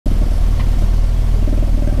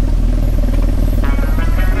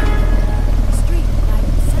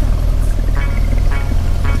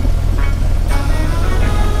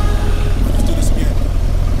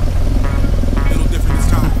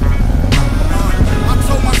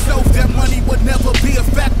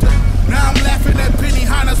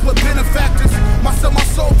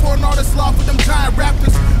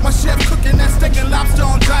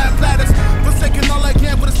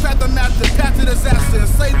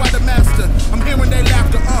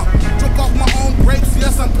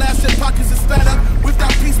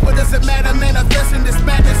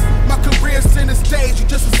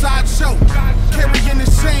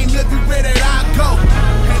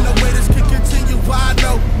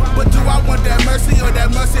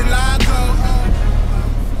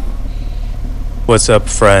What's up,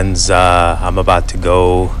 friends? I'm about to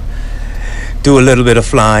go do a little bit of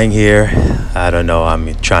flying here. I don't know,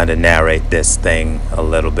 I'm trying to narrate this thing a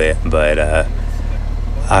little bit, but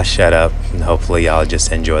I'll shut up and hopefully y'all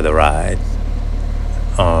just enjoy the ride.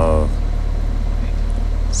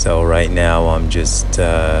 So right now I'm just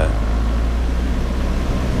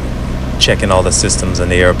checking all the systems on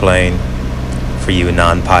the airplane for you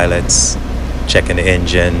non-pilots, checking the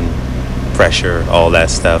engine, pressure, all that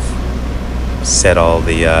stuff. Set all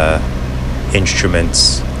the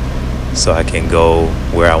instruments so I can go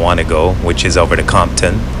where I want to go, which is over to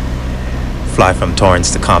Compton. Fly from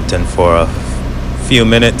Torrance to Compton for a few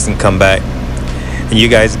minutes and come back. And you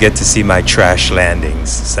guys get to see my trash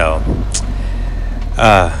landings. So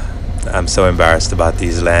I'm so embarrassed about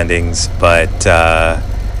these landings, but a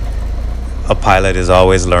pilot is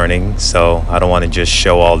always learning, so I don't want to just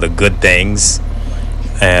show all the good things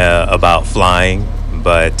about flying,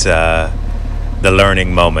 but the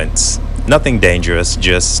learning moments. Nothing dangerous,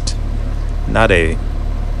 just not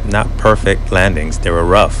perfect landings. They were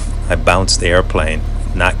rough. I bounced the airplane.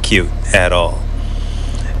 Not cute at all.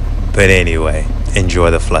 But anyway, enjoy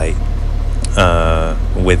the flight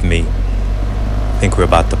with me. I think we're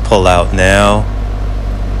about to pull out now.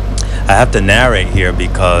 I have to narrate here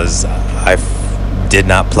because I did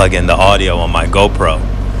not plug in the audio on my GoPro.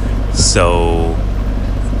 So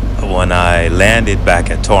when I landed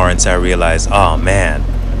back at Torrance, I realized, oh man,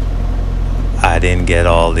 I didn't get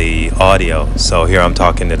all the audio. So here I'm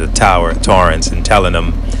talking to the tower at Torrance and telling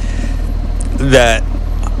them that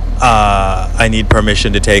I need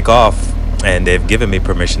permission to take off, and they've given me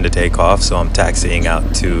permission to take off. So I'm taxiing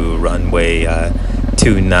out to runway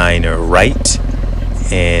 29 right,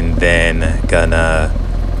 and then gonna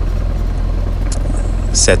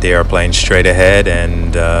set the airplane straight ahead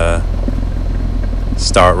and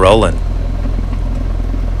start rolling.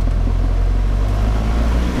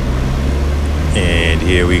 And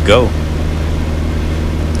here we go.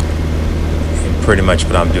 And pretty much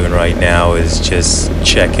what I'm doing right now is just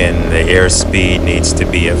checking the airspeed needs to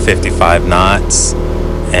be at 55 knots,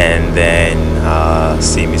 and then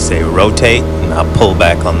see me say rotate, and I'll pull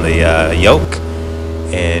back on the yoke,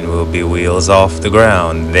 and we'll be wheels off the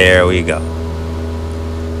ground. There we go.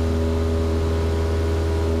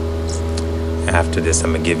 After this,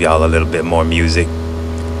 I'm gonna give y'all a little bit more music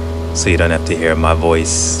so you don't have to hear my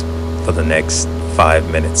voice for the next 5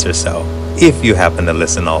 minutes or so, if you happen to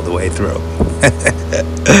listen all the way through.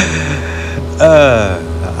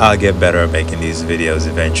 I'll get better at making these videos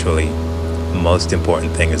eventually. Most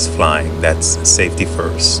important thing is flying. That's safety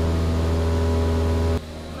first.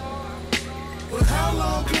 But how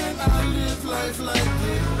long can I live life like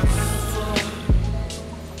this?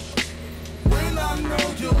 When I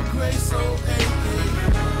know your grace so aching,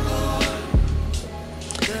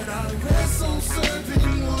 that I rest on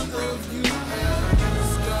serving one of you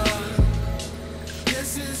as God.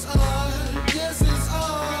 Yes, it's odd. Yes, it's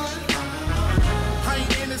odd. I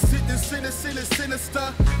ain't innocent, the sinner,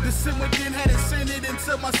 sinister. The sin within had ascended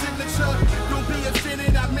into my signature. Don't be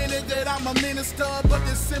offended, I meant it that I'm a minister. But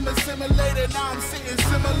the simulated, now I'm sitting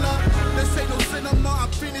similar. This ain't no cinema,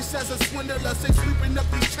 I'm finished as a swindler. Say sweeping up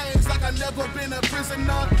these chains like I never been a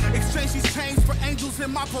prisoner. Exchange these chains for angels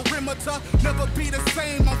in my perimeter. Never be the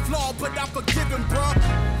same, I'm flawed, but I'm forgiven, bruh.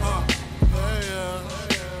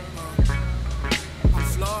 I'm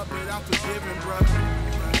flawed, but I'm forgiven, bruh.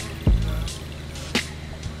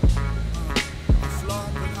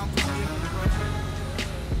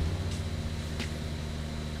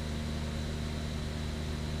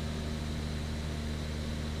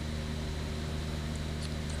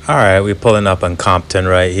 All right, we're pulling up on Compton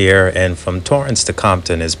right here, and from Torrance to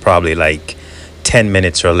Compton is probably like 10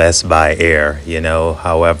 minutes or less by air, you know.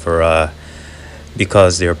 However,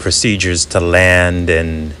 because there are procedures to land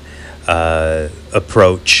and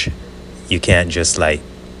approach, you can't just like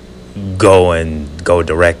go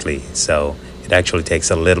directly. So it actually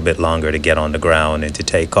takes a little bit longer to get on the ground and to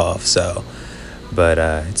take off. So, but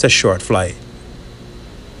it's a short flight,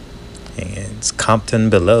 and it's Compton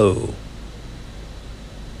below.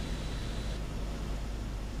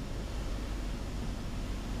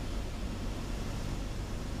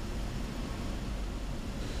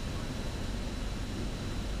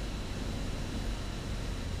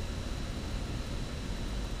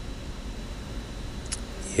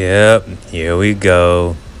 Yep, here we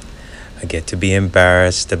go. I get to be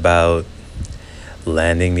embarrassed about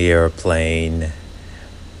landing the airplane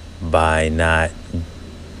by not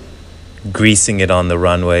greasing it on the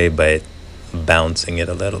runway, but bouncing it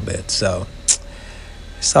a little bit. So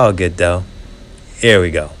it's all good though. Here we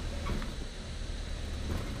go.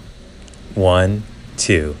 1,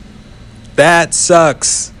 2. That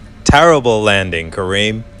sucks. Terrible landing,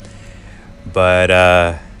 Kareem.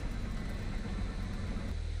 But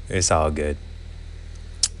it's all good.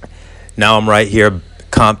 Now I'm right here,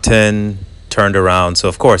 Compton, turned around. So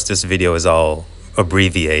of course this video is all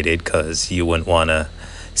abbreviated because you wouldn't want to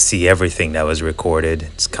see everything that was recorded.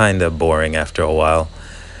 It's kind of boring after a while.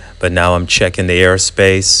 But now I'm checking the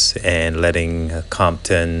airspace and letting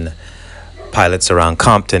Compton pilots around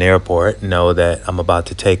Compton Airport know that I'm about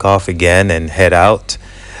to take off again and head out,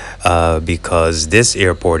 because this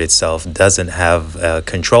airport itself doesn't have a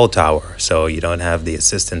control tower. So you don't have the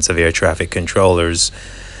assistance of air traffic controllers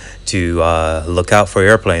to look out for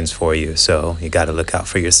airplanes for you. So you got to look out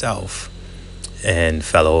for yourself and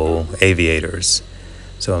fellow aviators.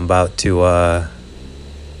 So I'm about to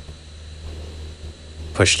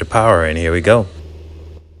push the power, and here we go.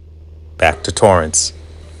 Back to Torrance.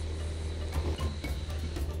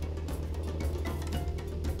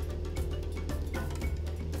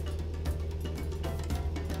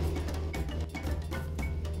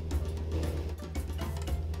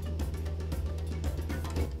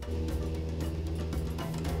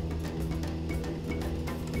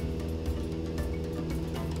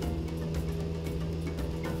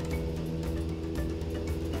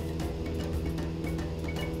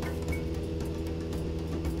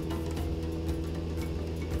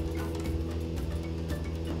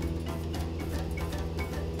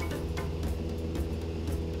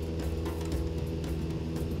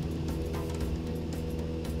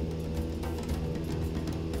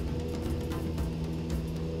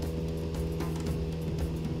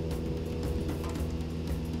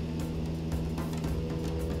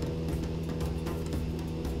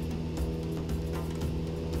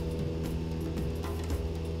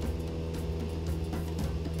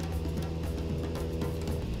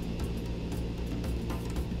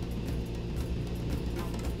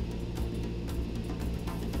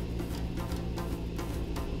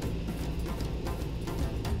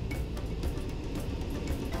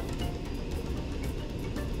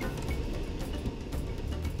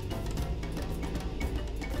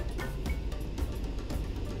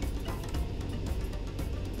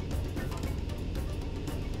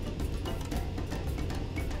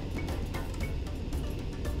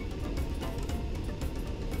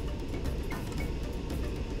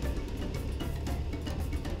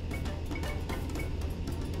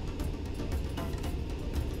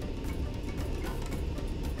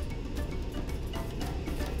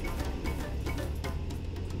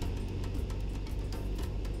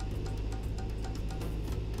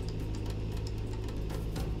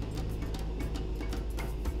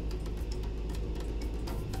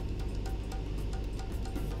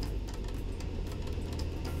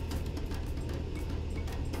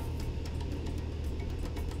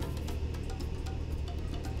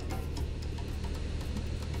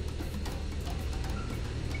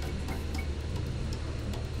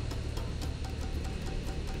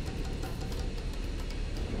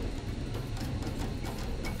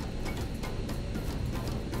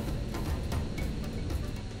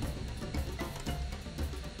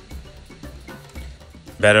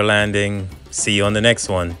 Better landing. See you on the next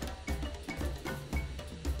one.